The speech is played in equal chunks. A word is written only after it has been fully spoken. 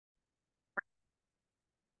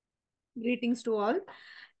Greetings to all.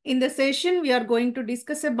 In the session, we are going to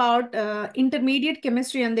discuss about intermediate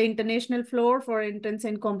chemistry on the international floor for entrance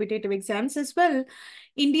and competitive exams as well.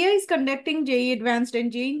 India is conducting JEE Advanced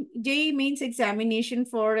and JEE Mains examination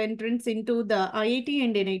for entrance into the IIT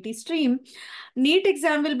and NIT stream. NEET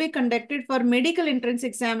exam will be conducted for medical entrance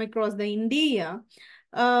exam across the India.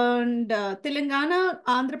 And Telangana,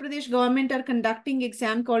 Andhra Pradesh government are conducting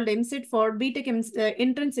exam called MCET for BTech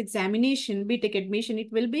entrance examination, BTech admission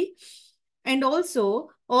it will be. And also,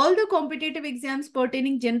 all the competitive exams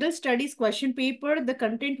pertaining general studies question paper, the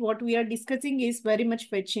content what we are discussing is very much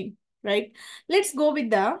fetching, right? Let's go with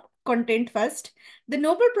the content first. The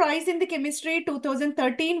Nobel Prize in the Chemistry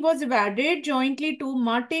 2013 was awarded jointly to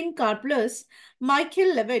Martin Karplus,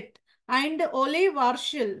 Michael Levitt, and Ole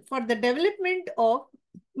Warshel for the development of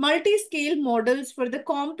multi-scale models for the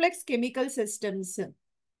complex chemical systems,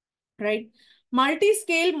 right?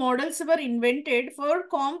 Multi-scale models were invented for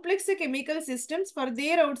complex chemical systems for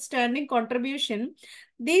their outstanding contribution.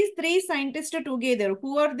 These three scientists together,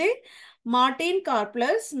 who are they? Martin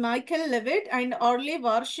Karplus, Michael Levitt, and Orley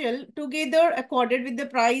Warshel, together accorded with the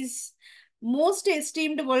prize, most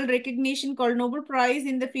esteemed world recognition called Nobel Prize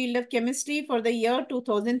in the field of chemistry for the year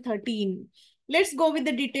 2013. Let's go with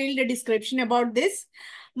the detailed description about this.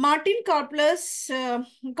 Martin Karplus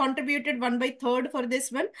contributed 1/3 for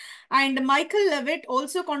this one, and Michael Levitt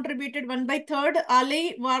also contributed 1/3.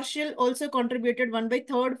 Ale Warshel also contributed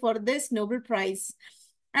 1/3 for this Nobel Prize.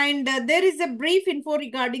 And there is a brief info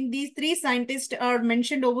regarding these three scientists are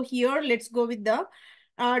mentioned over here. Let's go with the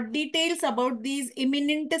details about these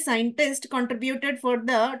eminent scientists contributed for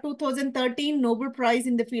the 2013 Nobel Prize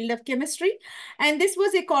in the field of chemistry. And this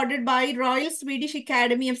was accorded by Royal Swedish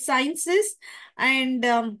Academy of Sciences. And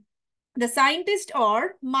the scientist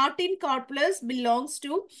or Martin Karplus belongs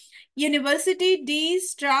to University de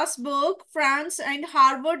Strasbourg, France, and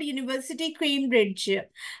Harvard University, Cambridge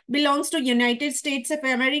belongs to United States of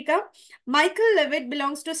America. Michael Levitt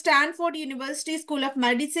belongs to Stanford University School of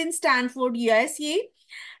Medicine, Stanford, USA.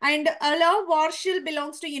 And Ala Warshel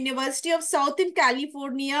belongs to University of Southern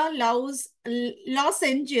California, Los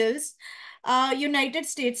Angeles, United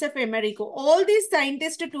States of America. All these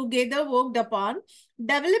scientists together worked upon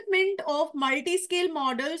development of multi-scale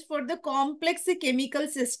models for the complex chemical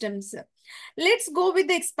systems. Let's go with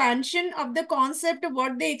the expansion of the concept of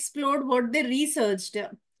what they explored, what they researched,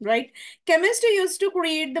 right? Chemists used to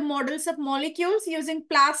create the models of molecules using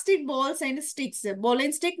plastic balls and sticks. Ball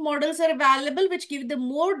and stick models are available, which give the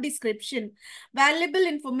more description, valuable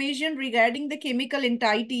information regarding the chemical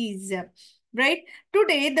entities, right?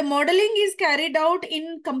 Today, the modeling is carried out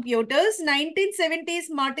in computers. 1970s,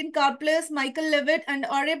 Martin Karplus, Michael Levitt, and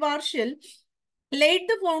Ore Warshel laid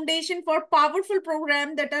the foundation for powerful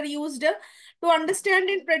programs that are used to understand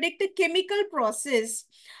and predict a chemical process.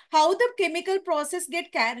 How the chemical process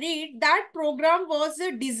get carried, that program was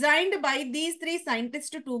designed by these three scientists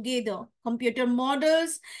together. Computer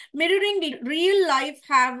models mirroring real life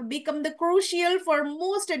have become the crucial for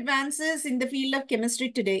most advances in the field of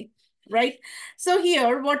chemistry today, right? So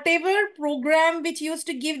here, whatever program which used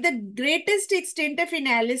to give the greatest extent of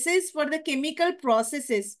analysis for the chemical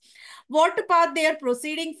processes, what path they are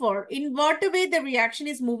proceeding for, in what way the reaction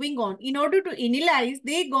is moving on. In order to analyze,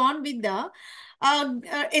 they gone with the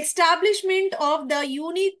establishment of the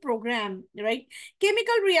unique program, right?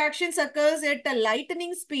 Chemical reactions occurs at a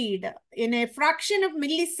lightning speed. In a fraction of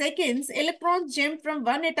milliseconds, electrons jump from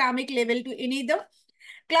one atomic level to another.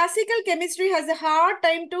 Classical chemistry has a hard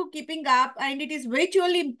time to keeping up, and it is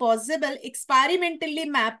virtually impossible experimentally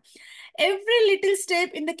map every little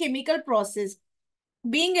step in the chemical process.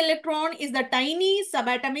 Being electron is the tiny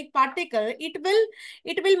subatomic particle,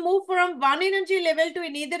 it will move from one energy level to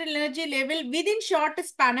another energy level within short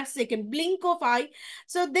span of second, blink of eye.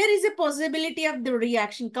 So there is a possibility of the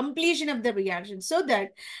reaction, completion of the reaction. So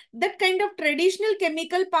that kind of traditional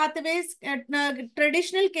chemical pathways,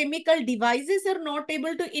 traditional chemical devices are not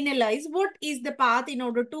able to analyze what is the path in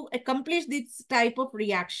order to accomplish this type of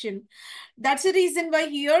reaction. That's the reason why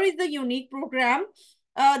here is the unique program.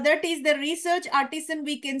 That is the research artisan,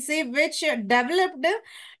 we can say, which developed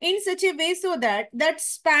in such a way so that that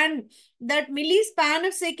millispan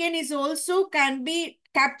of second is also can be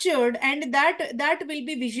captured, and that will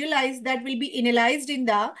be visualized, that will be analyzed in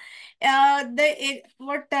what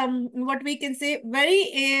we can say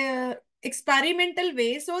very experimental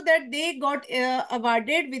way, so that they got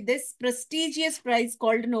awarded with this prestigious prize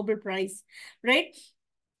called Nobel Prize, right?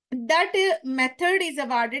 that method is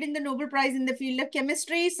awarded in the Nobel Prize in the field of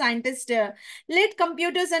chemistry. Scientists let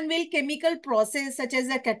computers unveil chemical process such as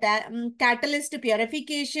a catalyst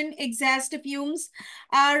purification, exhaust fumes,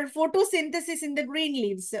 or photosynthesis in the green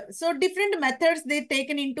leaves. So different methods they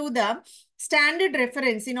taken into the standard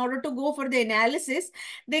reference in order to go for the analysis.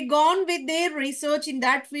 They gone with their research in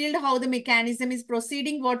that field, how the mechanism is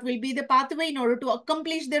proceeding, what will be the pathway in order to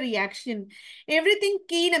accomplish the reaction. Everything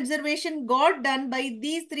keen observation got done by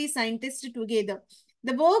these three scientists together.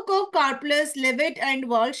 The work of Karplus, Levitt, and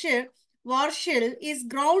Warshall is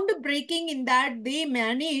groundbreaking in that they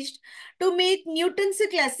managed to make Newton's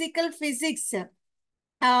classical physics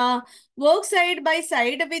uh, work side by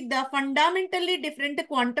side with the fundamentally different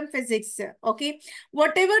quantum physics. Okay,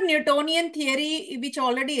 whatever Newtonian theory which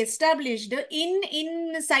already established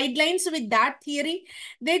in sidelines with that theory,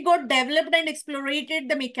 they got developed and explorated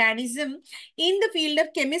the mechanism in the field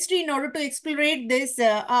of chemistry in order to explorate this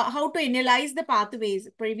how to analyze the pathways.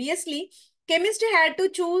 Previously, chemistry had to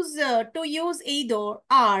choose to use either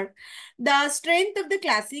or. The strength of the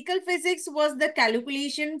classical physics was the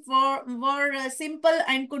calculation for were simple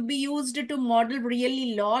and could be used to model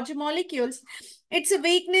really large molecules. Its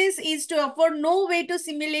weakness is to offer no way to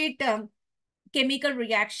simulate chemical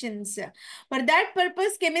reactions. For that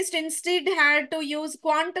purpose, chemists instead had to use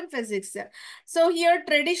quantum physics. So here,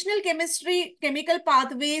 traditional chemistry, chemical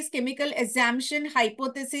pathways, chemical assumption,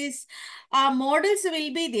 hypothesis, models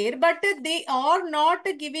will be there, but they are not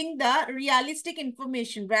giving the realistic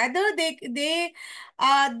information. Rather, they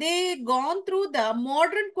gone through the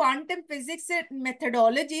modern quantum physics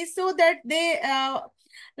methodology so that they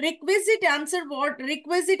requisite answer what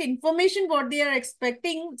requisite information what they are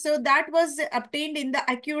expecting, so that was obtained in the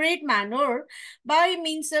accurate manner by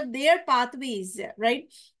means of their pathways,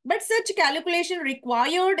 right? But such calculation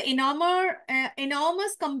required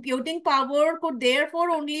enormous computing power, could therefore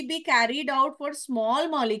only be carried out for small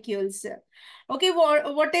molecules. Okay,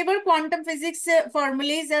 whatever quantum physics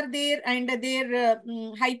formulas are there and their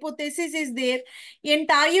hypothesis is there,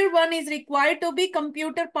 entire one is required to be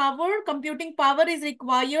computing power is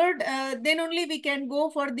required, then only we can go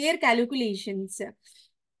for their calculations.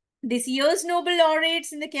 This year's Nobel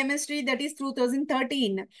laureates in the chemistry, that is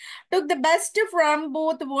 2013, took the best from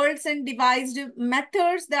both worlds and devised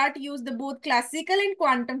methods that use the both classical and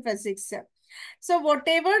quantum physics. So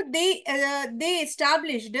whatever they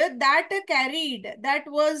established, that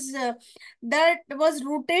was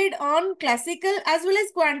rooted on classical as well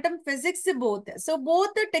as quantum physics both. So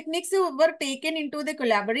both the techniques were taken into the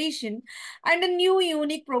collaboration, and a new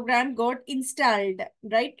unique program got installed,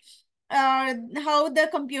 right? How the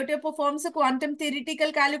computer performs the quantum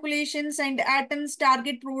theoretical calculations and atoms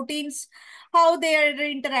target proteins, how they are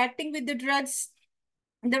interacting with the drugs.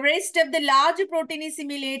 The rest of the large protein is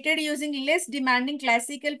simulated using less demanding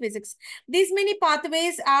classical physics. These many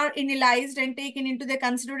pathways are analyzed and taken into the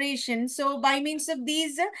consideration. So by means of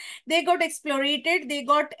these, they got explorated, they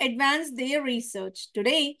got advanced their research.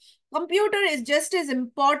 Today, computer is just as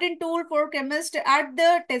important tool for chemists at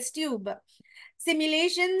the test tube.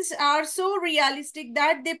 Simulations are so realistic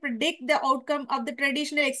that they predict the outcome of the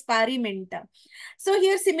traditional experiment. So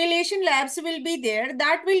here simulation labs will be there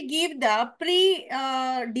that will give the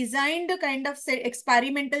pre-designed kind of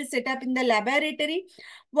experimental setup in the laboratory.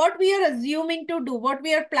 What we are assuming to do, what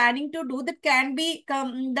we are planning to do, that can be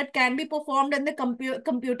performed on the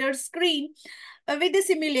computer screen with the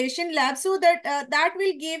simulation lab, so that that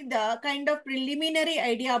will give the kind of preliminary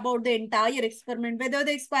idea about the entire experiment, whether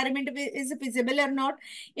the experiment is feasible or not.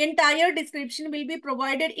 Entire description will be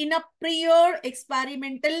provided in a prior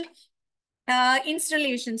experimental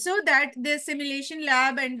installation, so that the simulation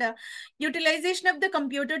lab and utilization of the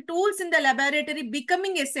computer tools in the laboratory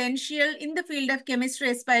becoming essential in the field of chemistry,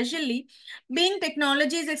 especially being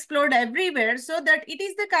technology is explored everywhere, so that it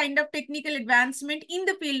is the kind of technical advancement in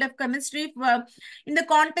the field of chemistry in the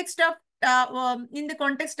context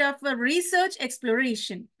of research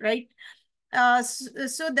exploration, right?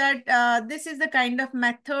 So that this is the kind of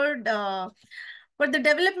method for the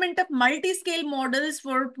development of multi-scale models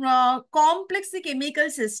for complex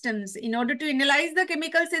chemical systems, in order to analyze the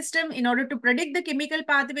chemical system, in order to predict the chemical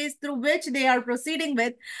pathways through which they are proceeding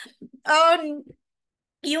with.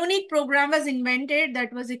 Unique program was invented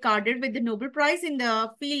that was accorded with the Nobel Prize in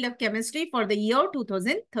the field of chemistry for the year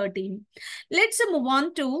 2013. Let's move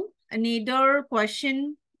on to another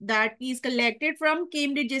question that is collected from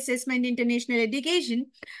Cambridge Assessment International Education.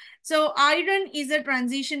 So iron is a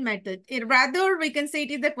transition method. Rather, we can say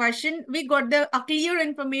it is the question. We got a clear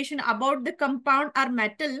information about the compound or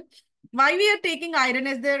metal Why we are taking iron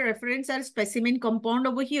as the reference or specimen compound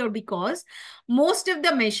over here? Because most of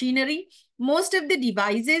the machinery, most of the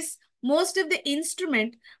devices, most of the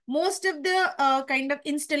instrument, most of the kind of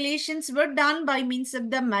installations were done by means of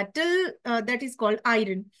the metal that is called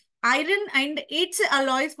iron. Iron and its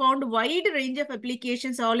alloys found wide range of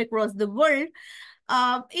applications all across the world.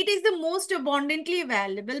 It is the most abundantly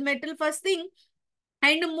available metal, first thing,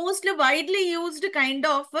 and most widely used kind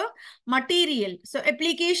of material. So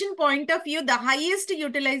application point of view, the highest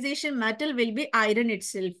utilization metal will be iron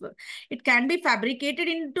itself. It can be fabricated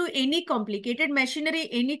into any complicated machinery,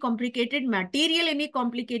 any complicated material, any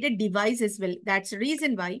complicated device as well. That's the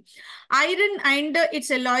reason why iron and its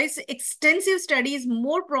alloys extensive study is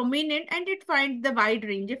more prominent, and it finds the wide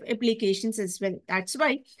range of applications as well. That's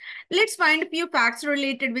why let's find a few facts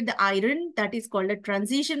related with the iron. That is called a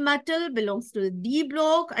transition metal, belongs to the D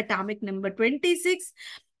block, atomic number 26,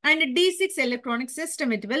 and a D6 electronic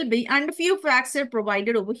system it will be, and a few facts are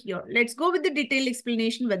provided over here. Let's go with the detailed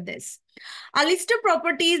explanation with this. A list of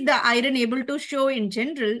properties the iron able to show in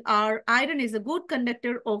general are: iron is a good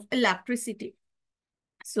conductor of electricity.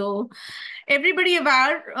 So everybody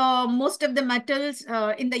aware, most of the metals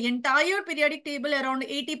in the entire periodic table, around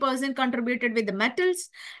 80% contributed with the metals,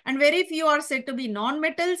 and very few are said to be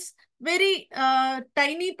non-metals. Very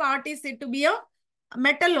tiny part is said to be a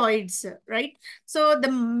metalloids, right? So the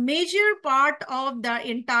major part of the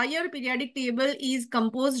entire periodic table is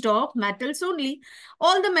composed of metals only.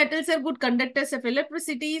 All the metals are good conductors of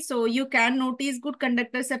electricity. So you can notice good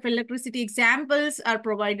conductors of electricity examples are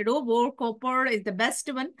provided over. Copper is the best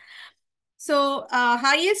one. So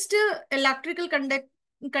highest electrical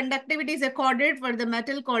conductivity is accorded for the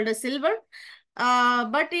metal called a silver,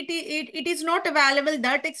 but it is not available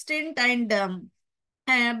that extent,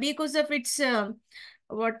 and because of its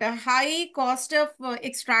what a high cost of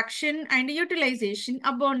extraction and utilization,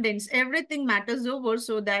 abundance, everything matters over,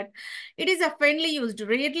 so that it is oftenly used,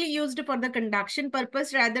 rarely used for the conduction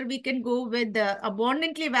purpose. Rather, we can go with the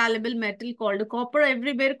abundantly available metal called copper.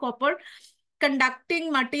 Everywhere copper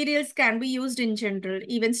conducting materials can be used in general.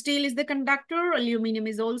 Even steel is the conductor. Aluminum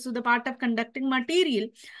is also the part of conducting material.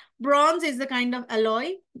 Bronze is the kind of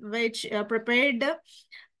alloy which prepared.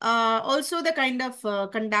 Also the kind of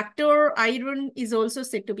conductor. Iron is also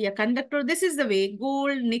said to be a conductor. This is the way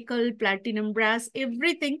gold, nickel, platinum, brass,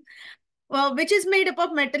 everything which is made up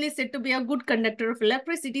of metal is said to be a good conductor of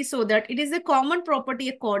electricity, so that it is a common property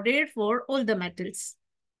accorded for all the metals.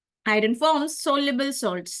 Iron forms soluble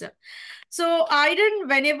salts. So iron,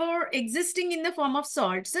 whenever existing in the form of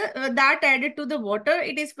salts, that added to the water,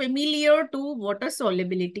 it is familiar to water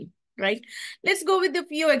solubility, right? Let's go with a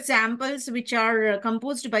few examples which are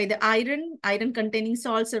composed by the iron. Iron containing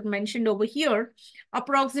salts are mentioned over here.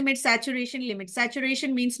 Approximate saturation limit.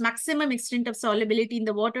 Saturation means maximum extent of solubility in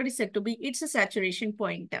the water is said to be its a saturation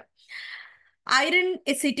point. Iron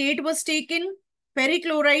acetate was taken.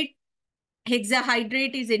 Ferrichloride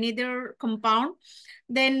hexahydrate is another compound.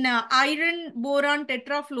 Then iron boron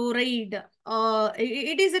tetrafluoride.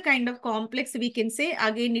 It is a kind of complex, we can say.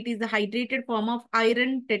 Again, it is the hydrated form of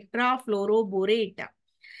iron tetrafluoroborate.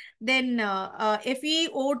 Then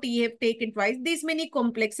FeOTF taken twice. These many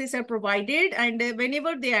complexes are provided, and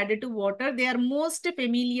whenever they added to water, they are most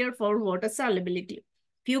familiar for water solubility.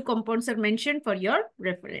 Few compounds are mentioned for your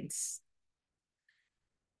reference.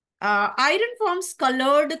 Iron forms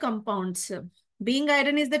colored compounds. Being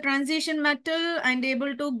iron is the transition metal and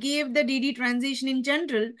able to give the DD transition in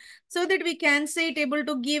general, so that we can say it able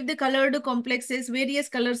to give the colored complexes. Various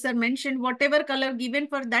colors are mentioned. Whatever color given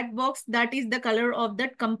for that box, that is the color of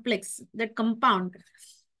that complex, that compound.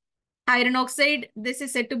 Iron oxide, this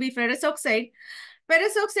is said to be ferrous oxide.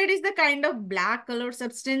 Ferrous oxide is the kind of black color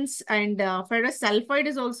substance, and ferrous sulfide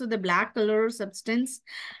is also the black color substance.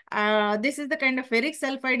 This is the kind of ferric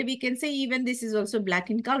sulfide, we can say. Even this is also black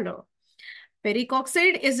in color. Ferric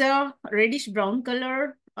oxide is a reddish brown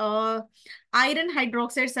color. Iron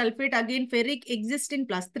hydroxide sulfate, again ferric exists in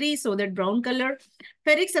 +3, so that brown color.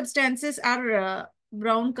 Ferric substances are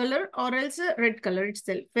brown color or else red color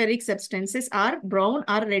itself. Ferric substances are brown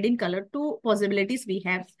or red in color. Two possibilities we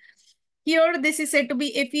have. Here, this is said to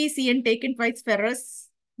be FeCN taken twice, ferrous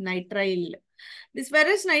nitrile. This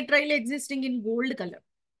ferrous nitrile existing in gold color.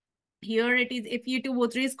 Here it is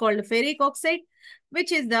Fe2O3 is called ferric oxide,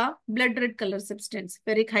 which is the blood red color substance.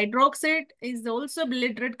 Ferric hydroxide is also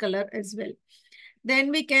blood red color as well. Then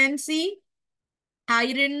we can see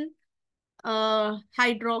iron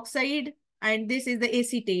hydroxide, and this is the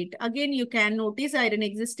acetate. Again, you can notice iron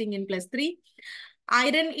existing in +3.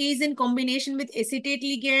 Iron is in combination with acetate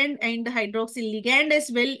ligand and hydroxyl ligand as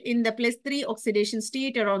well in the +3 oxidation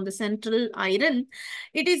state around the central iron.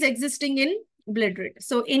 It is existing in blood red.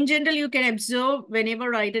 So in general, you can observe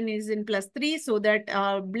whenever iron is in +3 so that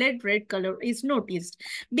blood red color is noticed.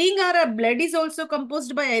 Being our blood is also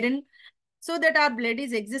composed by iron, so that our blood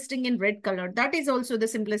is existing in red color. That is also the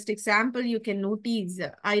simplest example. You can notice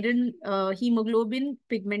iron hemoglobin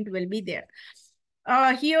pigment will be there.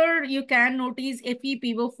 Here you can notice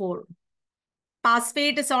FePO4.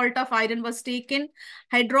 Phosphate salt of iron was taken.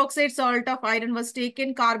 Hydroxide salt of iron was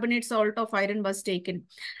taken. Carbonate salt of iron was taken.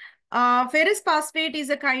 Ferrous phosphate is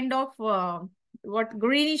a kind of what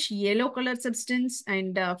greenish yellow color substance,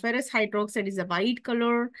 and ferrous hydroxide is a white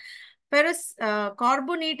color. Ferrous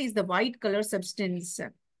carbonate is the white color substance,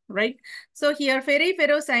 right? So here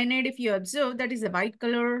ferricyanide, if you observe, that is a white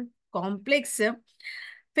color complex.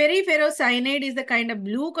 Ferricyanide is the kind of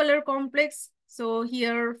blue color complex. So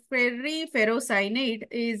here ferricyanide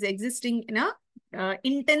is existing in a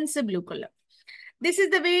intense blue color. This is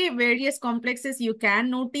the way various complexes you can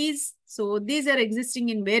notice. So these are existing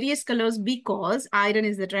in various colors because iron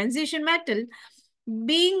is the transition metal.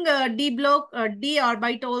 Being d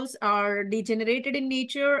orbitals are degenerated in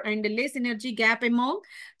nature and less energy gap among,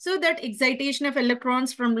 so that excitation of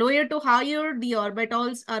electrons from lower to higher d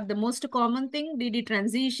orbitals are the most common thing. DD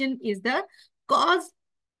transition is the cause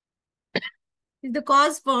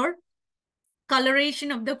for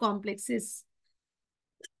coloration of the complexes.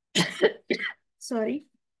 Sorry.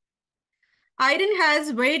 Iron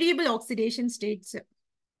has variable oxidation states.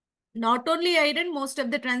 Not only iron, most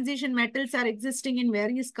of the transition metals are existing in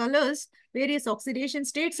various colors, various oxidation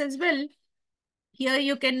states as well. Here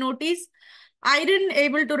you can notice iron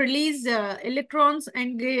able to release electrons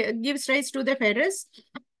and gives rise to the ferrous.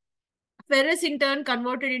 Ferrous in turn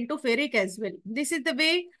converted into ferric as well. This is the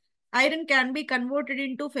way iron can be converted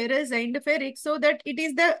into ferrous and ferric, so that it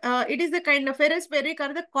is the kind of ferrous ferric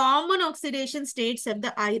are the common oxidation states of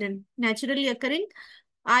the iron naturally occurring.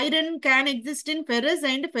 Iron can exist in ferrous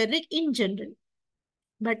and ferric in general.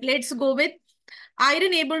 But let's go with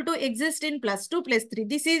iron able to exist in +2,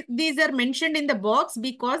 +3. These are mentioned in the box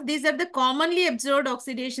because these are the commonly observed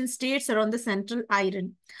oxidation states around the central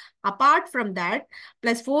iron. Apart from that,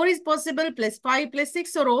 +4 is possible, +5,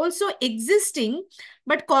 +6 are also existing,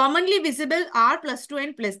 but commonly visible are +2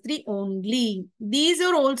 and +3 only. These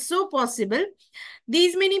are also possible.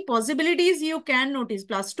 These many possibilities you can notice: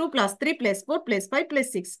 +2, +3, +4, +5,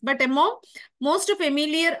 +6. But among most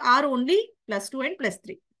familiar are only +2 and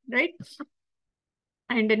 +3, right?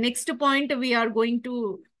 And the next point we are going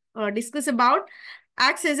to discuss about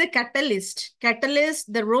acts as a catalyst.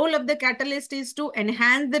 Catalyst, the role of the catalyst is to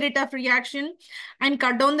enhance the rate of reaction and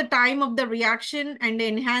cut down the time of the reaction and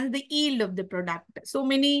enhance the yield of the product. So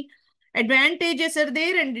many advantages are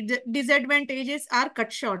there and disadvantages are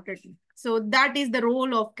cut shorted. So that is the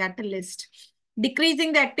role of catalyst.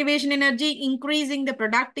 Decreasing the activation energy, increasing the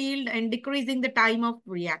product yield, and decreasing the time of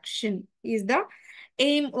reaction is the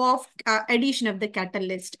aim of addition of the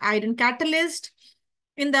catalyst. Iron catalyst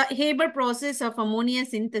in the Haber process of ammonia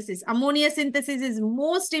synthesis. Ammonia synthesis is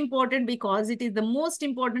most important because it is the most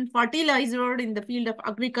important fertilizer in the field of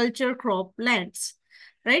agriculture crop plants,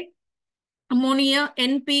 right? Ammonia,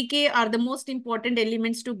 NPK are the most important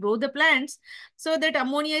elements to grow the plants. So that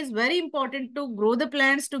ammonia is very important to grow the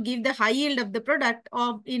plants to give the high yield of the product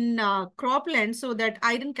of in cropland. So that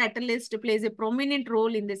iron catalyst plays a prominent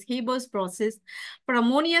role in this Haber's process for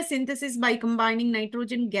ammonia synthesis by combining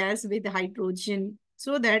nitrogen gas with hydrogen.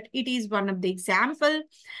 So that it is one of the example.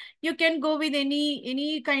 You can go with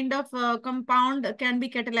any kind of compound can be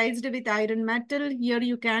catalyzed with iron metal. Here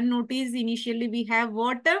you can notice initially we have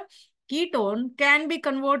water. Ketone can be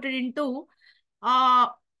converted into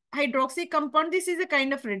hydroxy compound. This is a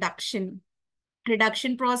kind of reduction.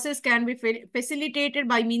 Reduction process can be facilitated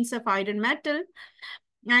by means of iron metal.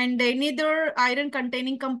 And another iron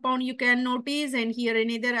containing compound you can notice, and here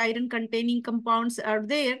another iron containing compounds are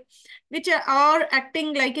there, which are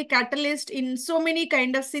acting like a catalyst in so many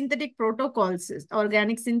kind of synthetic protocols,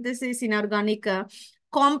 organic synthesis, inorganic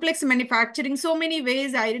complex manufacturing, so many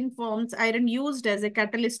ways iron forms, iron used as a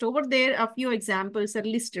catalyst over there. A few examples are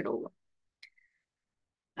listed over.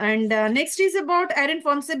 And next is about iron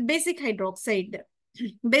forms a basic hydroxide,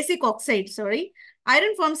 basic oxide, sorry.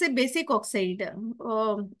 Iron forms a basic oxide.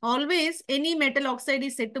 Always any metal oxide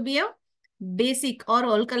is said to be a basic or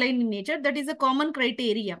alkaline in nature. That is a common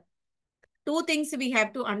criteria. Two things we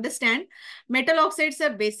have to understand. Metal oxides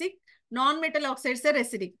are basic. Non-metal oxides are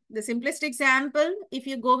acidic. The simplest example, if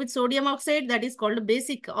you go with sodium oxide, that is called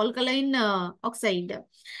basic alkaline oxide.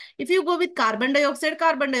 If you go with carbon dioxide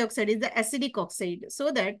is the acidic oxide.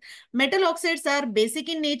 So that metal oxides are basic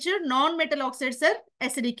in nature, non-metal oxides are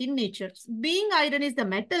acidic in nature. Being iron is the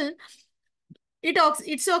metal,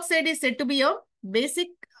 its oxide is said to be a basic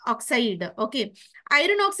oxide. Okay.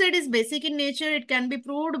 Iron oxide is basic in nature. It can be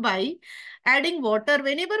proved by adding water.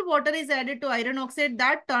 Whenever water is added to iron oxide,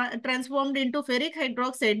 that transformed into ferric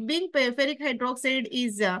hydroxide. Being ferric hydroxide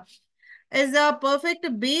is a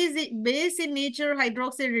perfect base in nature,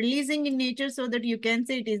 hydroxide releasing in nature, so that you can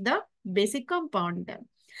say it is the basic compound.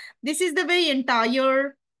 This is the way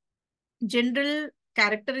entire general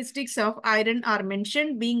characteristics of iron are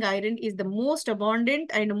mentioned. Being iron is the most abundant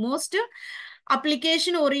and most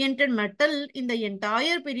application oriented metal in the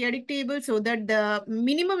entire periodic table, so that the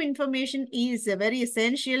minimum information is very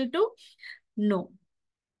essential to know.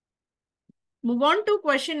 Move on to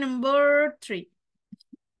question number 3.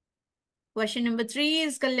 Question number 3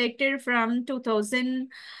 is collected from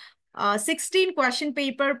 2016 question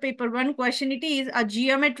paper 1 question. It is a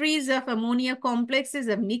geometries of ammonia complexes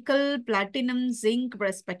of nickel, platinum, zinc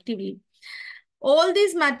respectively. All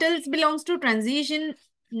these metals belongs to transition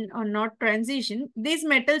or not transition. These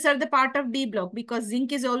metals are the part of D block because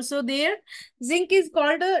zinc is also there. Zinc is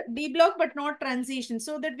called a D block but not transition,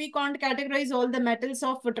 so that we can't categorize all the metals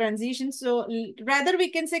of transition. So rather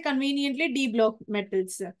we can say conveniently D block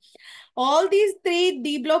metals. All these 3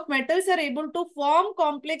 D block metals are able to form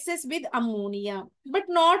complexes with ammonia, but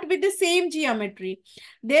not with the same geometry.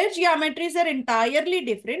 Their geometries are entirely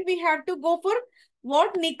different. We have to go for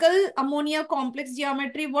what nickel ammonia complex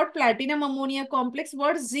geometry, what platinum ammonia complex,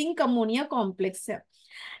 what zinc ammonia complex.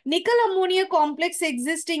 Nickel ammonia complex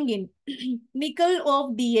existing in nickel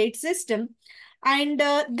of D8 system. And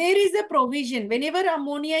there is a provision whenever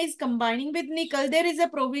ammonia is combining with nickel, there is a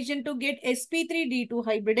provision to get sp3d2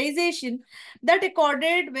 hybridization that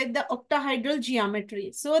accorded with the octahedral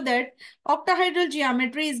geometry. So that octahedral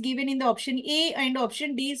geometry is given in the option A and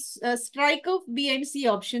option D. Strike of B and C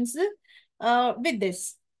options with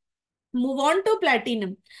this. Move on to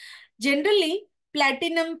platinum. Generally,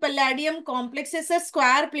 platinum palladium complexes are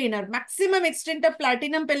square planar. Maximum extent of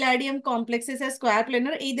platinum palladium complexes are square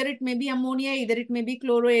planar. Either it may be ammonia, either it may be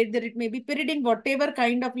chloro, either it may be pyridine, whatever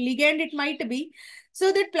kind of ligand it might be.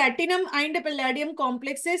 So that platinum and palladium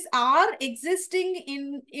complexes are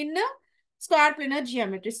existing in a square planar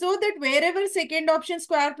geometry. So that wherever second option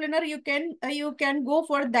square planar, you can go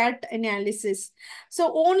for that analysis.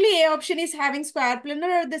 So only A option is having square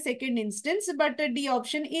planar at the second instance, but D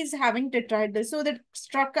option is having tetrahedral. So that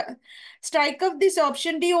strike of this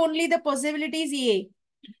option D, only the possibility is A.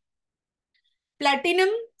 Platinum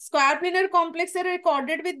square planar complex are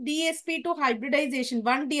recorded with dsp2 hybridization.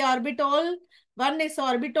 One d orbital, one s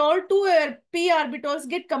orbital, two p orbitals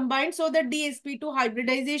get combined, so that dsp2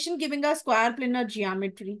 hybridization giving a square planar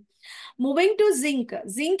geometry. Moving to zinc.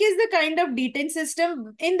 Zinc is the kind of D10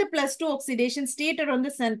 system in the +2 oxidation state around the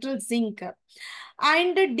central zinc.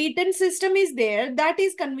 And the D10 system is there that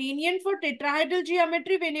is convenient for tetrahedral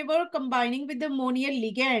geometry whenever combining with the ammonia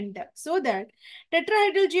ligand. So that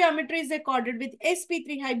tetrahedral geometry is accorded with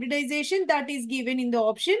sp3 hybridization that is given in the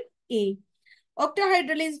option A.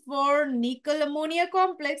 Octahedral is for nickel ammonia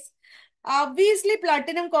complex. Obviously,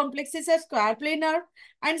 platinum complexes are square planar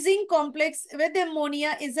and zinc complex with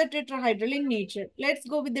ammonia is a tetrahedral in nature. Let's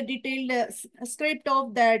go with the detailed script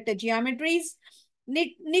of that geometries.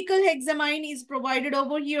 Nickel hexamine is provided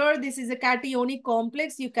over here. This is a cationic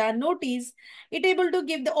complex. You can notice it able to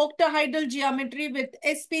give the octahedral geometry with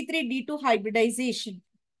sp3d2 hybridization.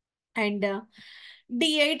 And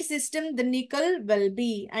D8 system, the nickel will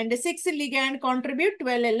be, and 6 ligand contribute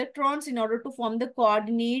 12 electrons in order to form the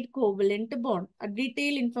coordinate covalent bond. A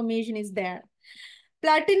detailed information is there.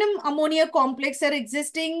 Platinum ammonia complex are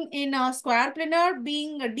existing in a square planar,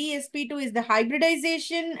 being a dsp2 is the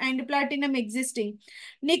hybridization and platinum existing.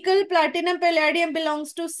 Nickel, platinum, palladium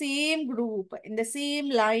belongs to same group. In the same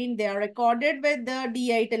line, they are recorded with the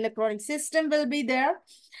D8 electronic system will be there.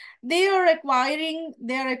 They are acquiring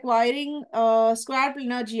square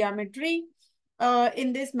planar geometry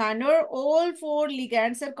in this manner. All 4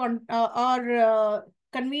 ligands are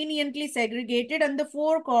conveniently segregated on the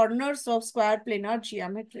 4 corners of square planar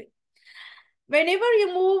geometry. Whenever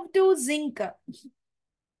you move to zinc,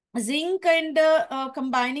 zinc and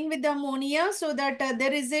combining with the ammonia, so that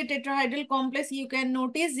there is a tetrahedral complex. You can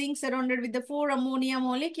notice zinc surrounded with the 4 ammonia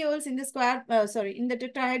molecules in the in the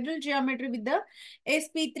tetrahedral geometry with the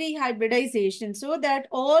sp3 hybridization, so that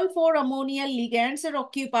all 4 ammonia ligands are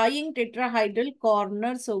occupying tetrahedral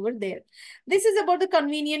corners over there. This is about the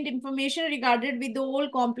convenient information regarded with the all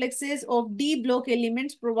complexes of d block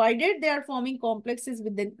elements, provided they are forming complexes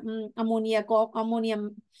with the ammonia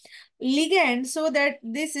ligand, so that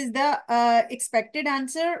this is the expected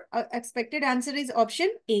answer. Expected answer is option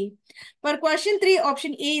A. For question 3,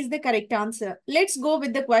 option A is the correct answer. Let's go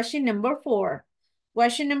with the question number 4.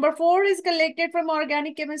 Question number 4 is collected from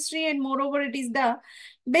organic chemistry, and moreover it is the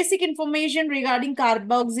basic information regarding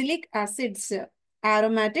carboxylic acids,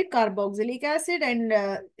 aromatic carboxylic acid, and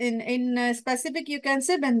in specific you can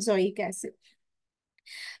say benzoic acid.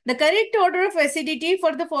 The correct order of acidity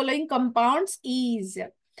for the following compounds is: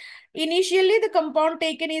 initially, the compound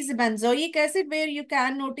taken is benzoic acid, where you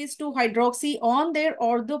can notice 2-hydroxy on their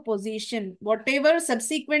ortho position. Whatever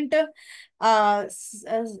subsequent uh,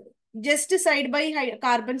 just side by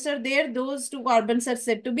carbons are there, those 2 carbons are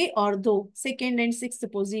said to be ortho, second and sixth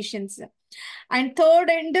positions. And third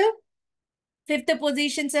and fifth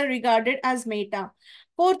positions are regarded as meta.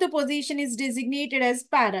 Fourth position is designated as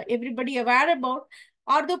para. Everybody aware about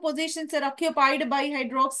ortho positions are occupied by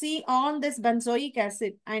hydroxy on this benzoic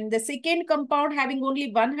acid. And the second compound having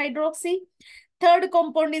only 1 hydroxy. Third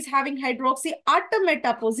compound is having hydroxy at the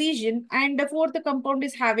meta position. And the fourth compound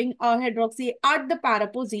is having a hydroxy at the para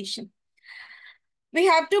position. We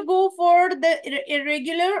have to go for the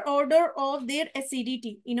irregular order of their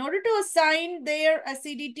acidity. In order to assign their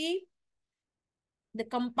acidity, the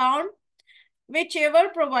compound whichever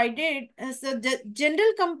provided, so the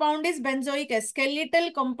general compound is benzoic acid, skeletal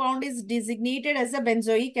compound is designated as a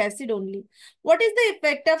benzoic acid only. What is the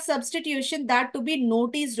effect of substitution that to be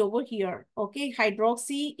noticed over here? Okay,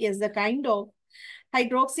 hydroxy is the kind of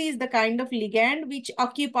ligand which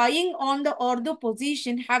occupying on the ortho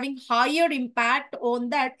position, having higher impact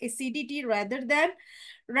on that acidity rather than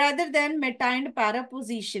meta and para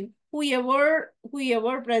position. Whoever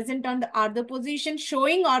present on the ortho position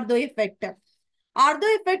showing ortho effect. Ortho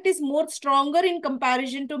effect is more stronger in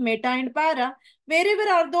comparison to meta and para. Wherever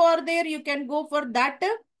ortho are there, you can go for that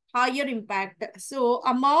higher impact. So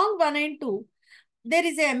among 1 and 2, there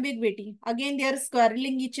is ambiguity. Again, they are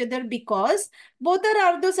squabbling each other because both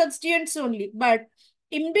are ortho substituents only. But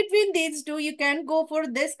in between these two, you can go for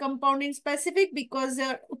this compound in specific because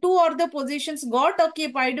 2 ortho positions got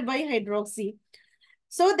occupied by hydroxy.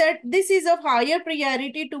 So that this is of higher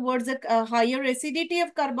priority towards a higher acidity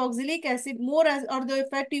of carboxylic acid, more as or the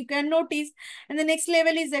effect you can notice. And the next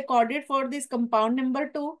level is accorded for this compound number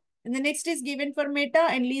 2. And the next is given for meta,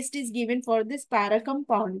 and least is given for this para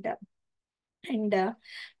compound. And a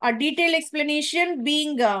detailed explanation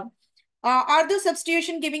being are the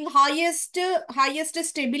substitution giving highest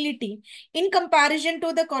stability in comparison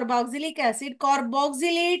to the carboxylic acid.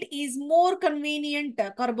 Carboxylate is more convenient.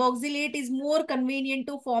 Carboxylate is more convenient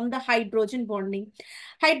to form the hydrogen bonding.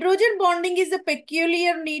 Hydrogen bonding is a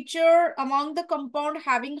peculiar nature among the compound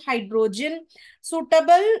having hydrogen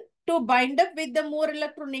suitable to bind up with the more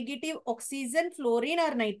electronegative oxygen, fluorine,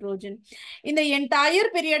 or nitrogen. In the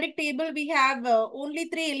entire periodic table, we have only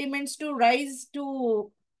 3 elements to rise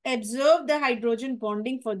to observe the hydrogen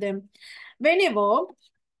bonding for them. Whenever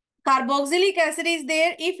carboxylic acid is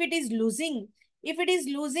there, if it is losing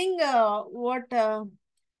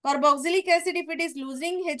carboxylic acid, if it is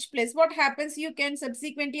losing H plus, what happens? You can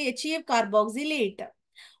subsequently achieve carboxylate.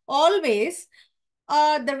 Always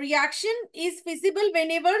the reaction is feasible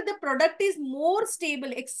whenever the product is more stable,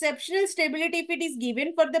 exceptional stability if it is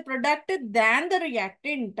given for the product than the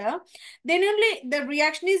reactant, then only the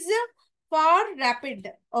reaction is far rapid.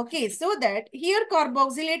 Okay, so that here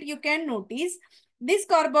carboxylate, you can notice this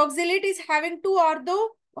carboxylate is having 2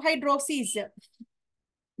 ortho hydroxys.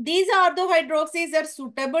 These ortho hydroxys are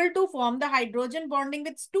suitable to form the hydrogen bonding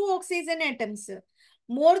with 2 oxygen atoms.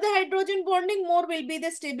 More the hydrogen bonding, more will be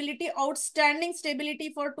the stability, outstanding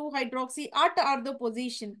stability for 2 hydroxy at ortho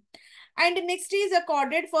position. And next is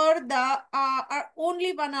accorded for the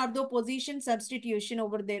only 1 ortho position substitution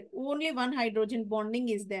over there. Only 1 hydrogen bonding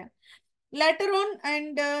is there. Later on,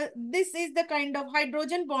 and this is the kind of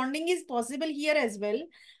hydrogen bonding is possible here as well.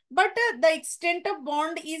 But the extent of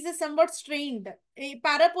bond is somewhat strained. A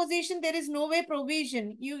para position, there is no way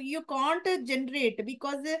provision. You can't generate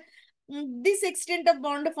because this extent of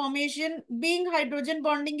bond formation being hydrogen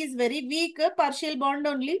bonding is very weak, partial bond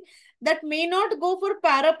only, that may not go for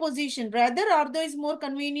para position. Rather, ortho is more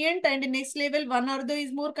convenient, and next level 1 ortho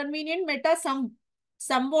is more convenient. Meta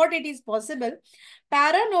somewhat it is possible.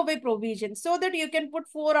 Para-Nove provision, so that you can put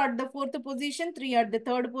 4 at the 4th position, 3 at the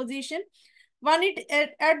 3rd position, 1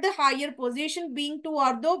 at the higher position being 2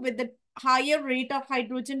 ortho with the higher rate of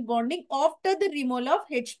hydrogen bonding after the removal of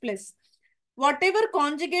H plus. Whatever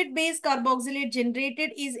conjugate base carboxylate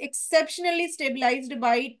generated is exceptionally stabilized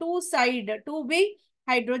by two-way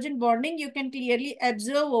hydrogen bonding. You can clearly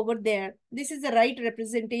observe over there. This is the right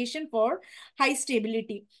representation for high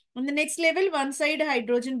stability. On the next level, one side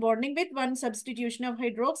hydrogen bonding with one substitution of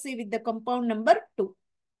hydroxy with the compound number 2.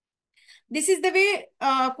 This is the way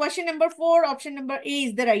question number 4, option number A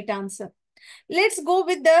is the right answer. Let's go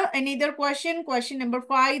with the another question. Question number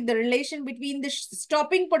 5. The relation between the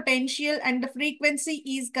stopping potential and the frequency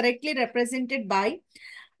is correctly represented by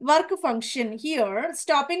work function. Here,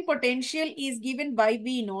 stopping potential is given by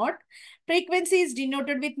V naught. Frequency is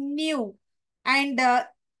denoted with nu. And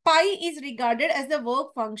pi is regarded as the work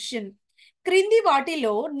function. క్రింది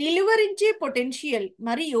వాటిలో నిలువరించే potential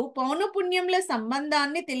మరియు పౌనపున్యముల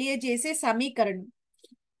సంబంధాన్ని తెలియజేసే సమీకరణం.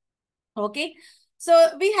 Okay. So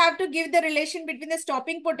we have to give the relation between the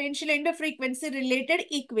stopping potential and the frequency related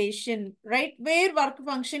equation, right? Where work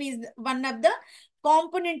function is one of the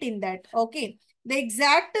component in that. Okay. The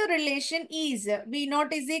exact relation is V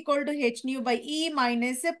naught is equal to H nu by E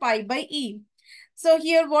minus pi by E. So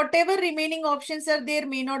here whatever remaining options are there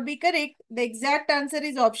may not be correct. The exact answer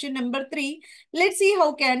is option number 3. Let's see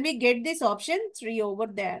how can we get this option 3 over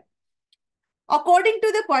there. According to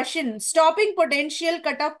the question, stopping potential,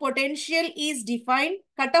 cutoff potential is defined.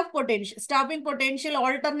 Cutoff potential, stopping potential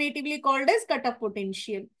alternatively called as cutoff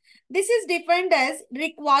potential. This is defined as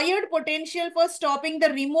required potential for stopping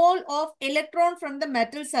the removal of electron from the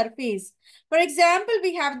metal surface. For example,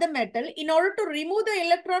 we have the metal. In order to remove the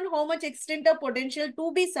electron, how much extent of potential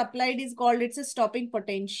to be supplied is called its a stopping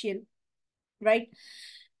potential, right?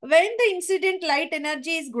 When the incident light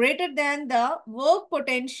energy is greater than the work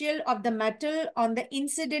potential of the metal on the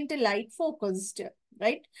incident light focused,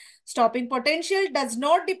 right? Stopping potential does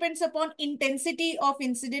not depend upon intensity of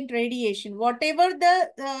incident radiation. Whatever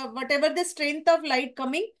the strength of light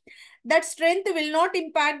coming, that strength will not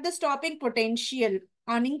impact the stopping potential.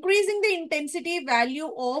 On increasing the intensity value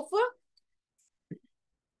of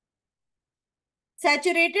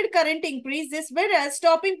saturated current increases, whereas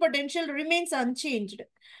stopping potential remains unchanged.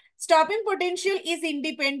 Stopping potential is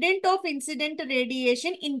independent of incident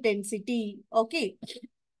radiation intensity. Okay.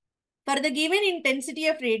 For the given intensity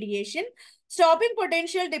of radiation, stopping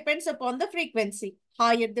potential depends upon the frequency.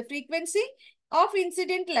 Higher the frequency of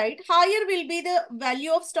incident light, higher will be the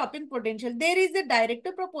value of stopping potential. There is a direct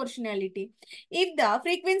proportionality. If the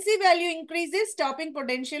frequency value increases, stopping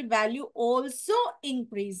potential value also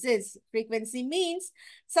increases. Frequency means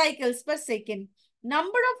cycles per second.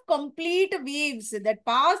 Number of complete waves that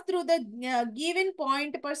pass through the given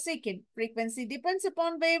point per second. Frequency depends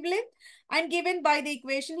upon wavelength and given by the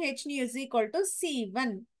equation h nu is equal to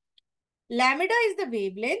C1. Lambda is the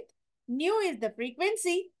wavelength, nu is the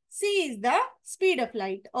frequency, C is the speed of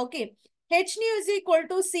light. Okay. H nu is equal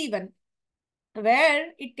to C1, where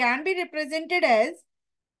it can be represented as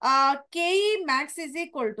Ke max is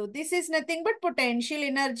equal to, this is nothing but potential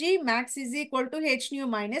energy, max is equal to H nu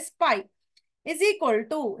minus pi is equal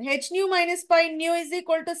to H nu minus pi, nu is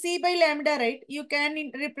equal to C by lambda, right? You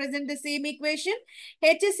can represent the same equation,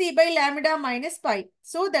 HC by lambda minus pi,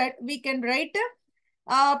 so that we can write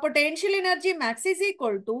potential energy max is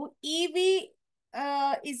equal to EV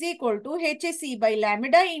is equal to HC by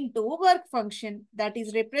lambda into work function, that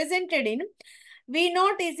is represented in V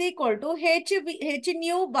naught is equal to H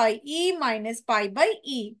nu by E minus pi by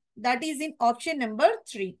E. That is in option number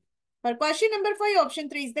 3. For question number 5, option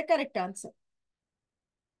 3 is the correct answer.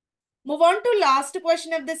 Move on to last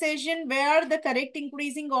question of the session, where the correct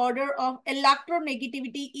increasing order of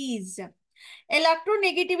electronegativity is.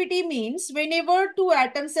 Electronegativity means whenever two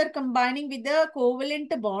atoms are combining with a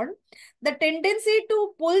covalent bond, the tendency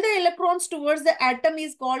to pull the electrons towards the atom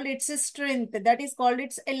is called its strength. That is called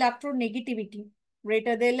its electronegativity.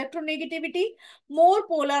 Greater the electronegativity, more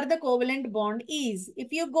polar the covalent bond is.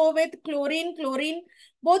 If you go with chlorine,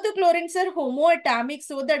 both the chlorines are homoatomic,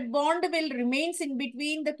 so that bond will remain in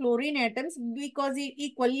between the chlorine atoms because it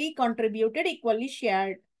equally contributed, equally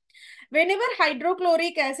shared. Whenever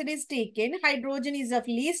hydrochloric acid is taken, hydrogen is of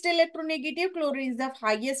least electronegative, chlorine is of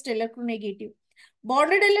highest electronegative.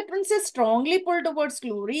 Bonded electrons are strongly pulled towards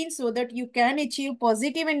chlorine so that you can achieve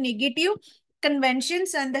positive and negative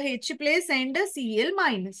conventions and the H plus and the Cl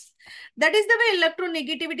minus. That is the way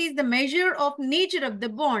electronegativity is the measure of nature of the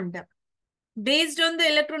bond. Based on the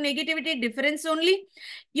electronegativity difference only,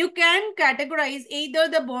 you can categorize either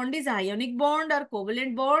the bond is ionic bond or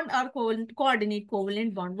covalent bond or coordinate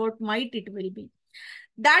covalent bond. What might it will be?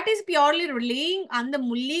 That is purely relying on the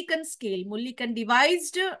Mulliken scale. Mulliken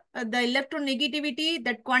devised the electronegativity,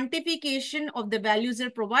 that quantification of the values are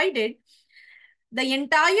provided. The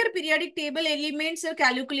entire periodic table elements are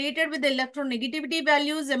calculated with the electronegativity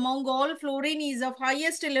values. Among all, fluorine is of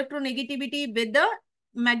highest electronegativity with the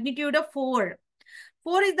magnitude of 4.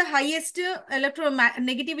 4 is the highest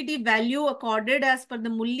electronegativity value accorded as per the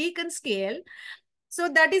Mulliken scale. So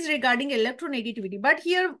that is regarding electronegativity. But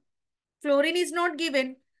here, fluorine is not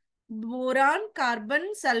given. Boron,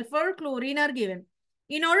 carbon, sulfur, chlorine are given.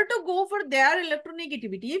 In order to go for their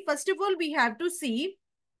electronegativity, first of all, we have to see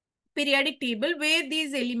periodic table where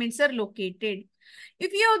these elements are located.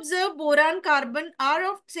 If you observe, boron, carbon are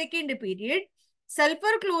of second period,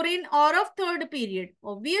 sulfur, chlorine are of third period.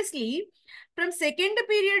 Obviously, from second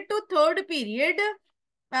period to third period,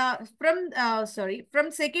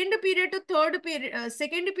 from second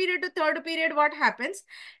period to third period, what happens?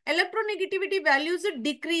 Electronegativity values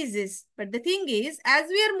decreases. But the thing is, as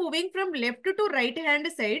we are moving from left to right hand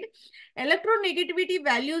side, electronegativity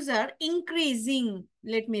values are increasing.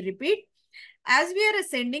 Let me repeat. As we are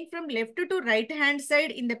ascending from left to right hand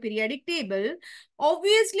side in the periodic table,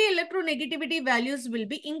 obviously electronegativity values will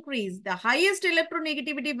be increased. The highest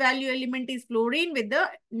electronegativity value element is fluorine with the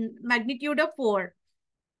magnitude of 4.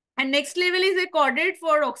 And next level is accorded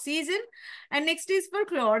for oxygen, and next is for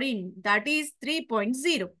chlorine, that is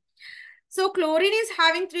 3.0. So chlorine is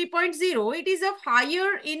having 3.0. It is of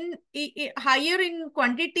higher in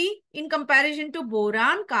quantity in comparison to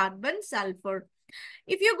boron, carbon, sulfur.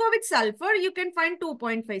 If you go with sulfur, you can find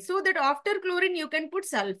 2.5. So that after chlorine, you can put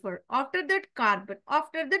sulfur. After that, carbon.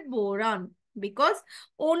 After that, boron. Because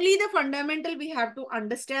only the fundamental we have to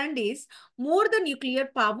understand is more the nuclear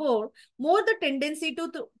power, more the tendency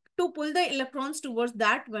to pull the electrons towards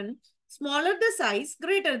that one. Smaller the size,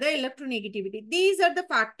 greater the electronegativity. These are the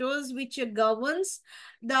factors which governs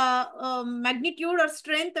the magnitude or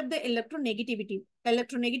strength of the electronegativity.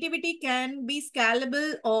 Electronegativity can be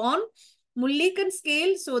scalable on Mulliken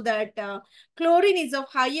scale, so that chlorine is of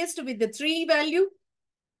highest with the 3 value,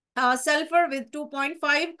 sulfur with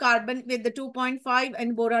 2.5, carbon with the 2.5,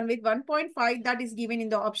 and boron with 1.5. That is given in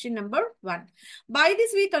the option number 1. By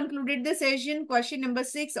this, we concluded the session. Question number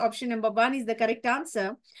 6, option number 1 is the correct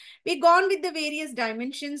answer. We gone with the various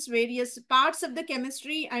dimensions, various parts of the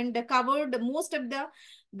chemistry, and covered most of the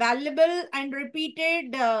valuable and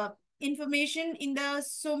repeated information in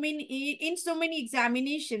so many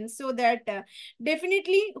examinations, so that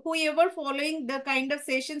definitely whoever following the kind of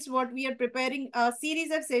sessions what we are preparing, a series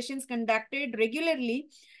of sessions conducted regularly,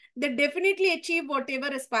 they definitely achieve whatever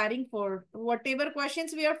aspiring for. Whatever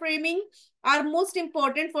questions we are framing are most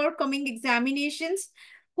important for coming examinations.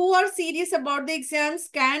 Who are serious about the exams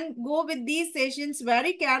can go with these sessions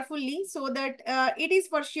very carefully, so that it is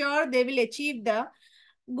for sure they will achieve the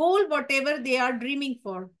goal whatever they are dreaming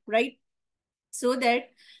for, right? So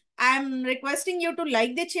that I'm requesting you to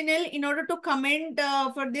like the channel. In order to comment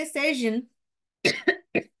for this session,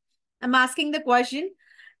 I'm asking the question,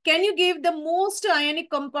 can you give the most ionic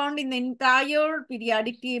compound in the entire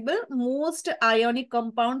periodic table? Most ionic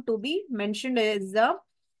compound to be mentioned as the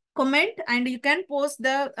comment, and you can post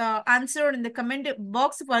the answer in the comment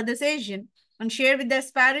box for the session and share with the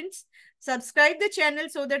aspirants. Subscribe the channel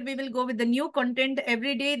so that we will go with the new content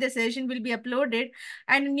every day. The session will be uploaded,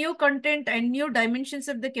 and new content and new dimensions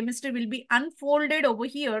of the chemistry will be unfolded over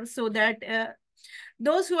here, so that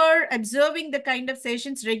those who are observing the kind of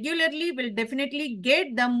sessions regularly will definitely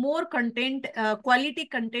get the more content, quality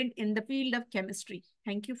content in the field of chemistry.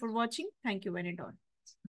 Thank you for watching. Thank you, Venedon.